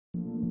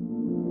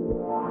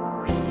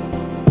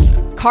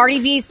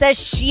Cardi B says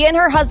she and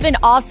her husband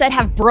Offset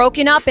have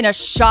broken up in a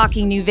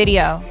shocking new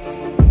video.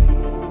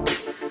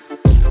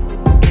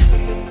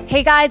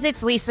 Hey guys,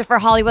 it's Lisa for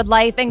Hollywood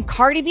Life, and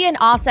Cardi B and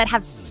Offset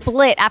have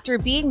split after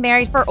being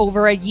married for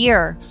over a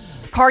year.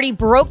 Cardi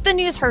broke the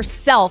news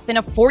herself in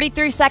a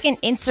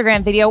 43-second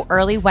Instagram video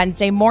early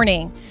Wednesday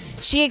morning.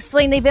 She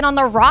explained they've been on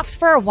the rocks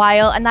for a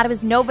while and that it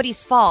was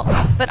nobody's fault.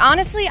 But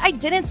honestly, I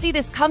didn't see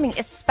this coming,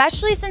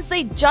 especially since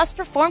they just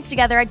performed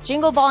together at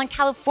Jingle Ball in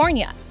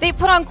California. They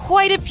put on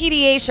quite a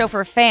PDA show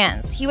for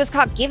fans. He was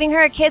caught giving her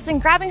a kiss and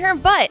grabbing her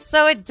butt,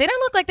 so it didn't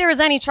look like there was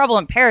any trouble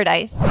in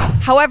paradise.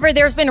 However,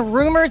 there's been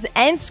rumors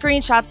and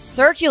screenshots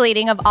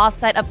circulating of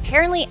Offset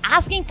apparently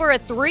asking for a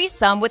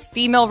threesome with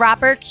female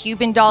rapper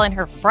Cuban Doll and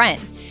her friend.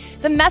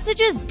 The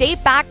messages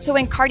date back to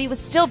when Cardi was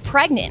still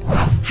pregnant.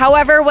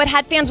 However, what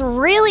had fans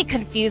really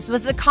confused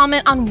was the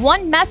comment on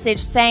one message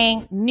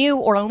saying New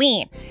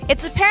Orleans.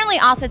 It's apparently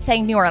Offset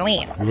saying New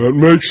Orleans. That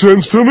makes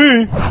sense to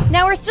me.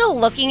 Now, we're still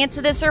looking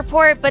into this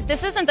report, but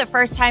this isn't the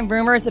first time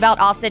rumors about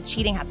Offset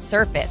cheating have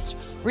surfaced.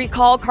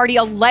 Recall, Cardi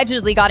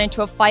allegedly got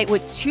into a fight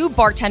with two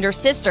bartender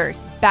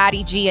sisters,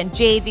 Batty G and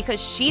Jade,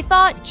 because she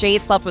thought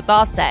Jade slept with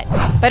Offset.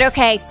 But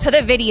okay, to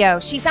the video.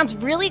 She sounds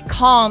really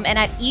calm and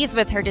at ease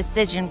with her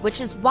decision,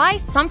 which is why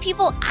some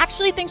people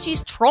actually think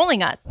she's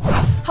trolling us.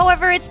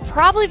 However, it's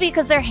probably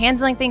because they're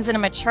handling things in a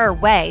mature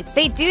way.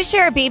 They do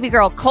share a baby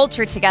girl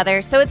culture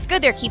together, so it's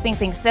good they're keeping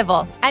things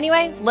civil.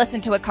 Anyway,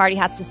 listen to what Cardi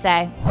has to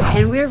say.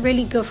 And we're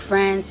really good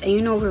friends,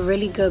 and we're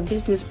really good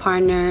business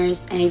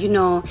partners, and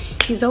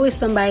he's always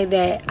somebody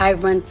that I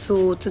run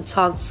to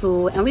talk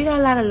to, and we got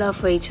a lot of love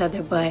for each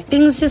other, but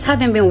things just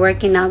haven't been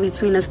working out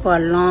between us for a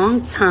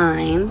long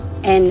time,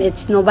 and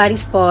it's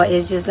nobody's fault.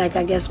 It's just like,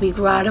 I guess we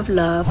grew out of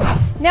love.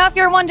 Now, if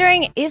you're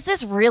wondering, is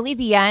this really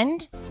the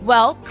end?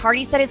 Well,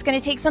 Cardi said it's going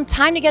to take some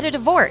time to get a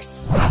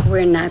divorce.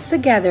 We're not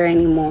together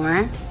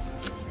anymore.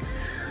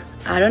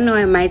 I don't know,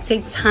 it might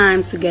take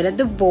time to get a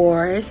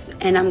divorce,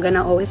 and I'm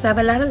gonna always have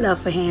a lot of love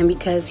for him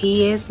because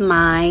he is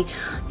my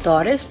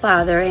daughter's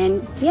father,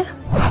 and yeah.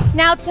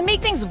 Now, to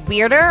make things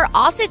weirder,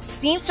 Offset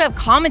seems to have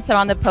commented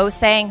on the post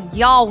saying,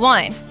 "Y'all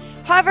won."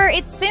 However,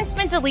 it's since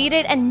been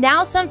deleted, and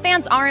now some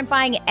fans aren't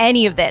buying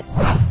any of this.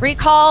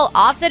 Recall,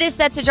 Offset is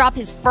set to drop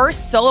his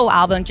first solo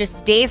album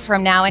just days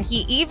from now, and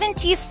he even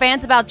teased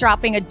fans about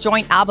dropping a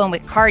joint album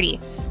with Cardi.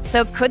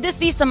 So could this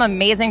be some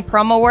amazing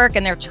promo work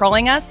and they're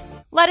trolling us?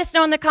 Let us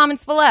know in the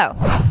comments below.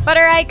 But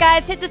alright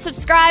guys, hit the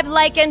subscribe,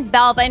 like, and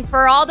bell button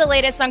for all the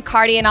latest on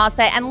Cardi and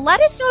Offset, and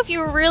let us know if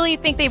you really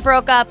think they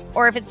broke up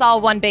or if it's all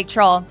one big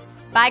troll.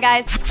 Bye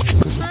guys.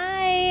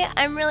 Hi,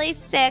 I'm really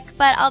sick,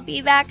 but I'll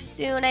be back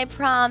soon, I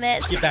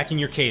promise. Get back in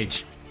your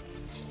cage.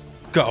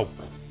 Go.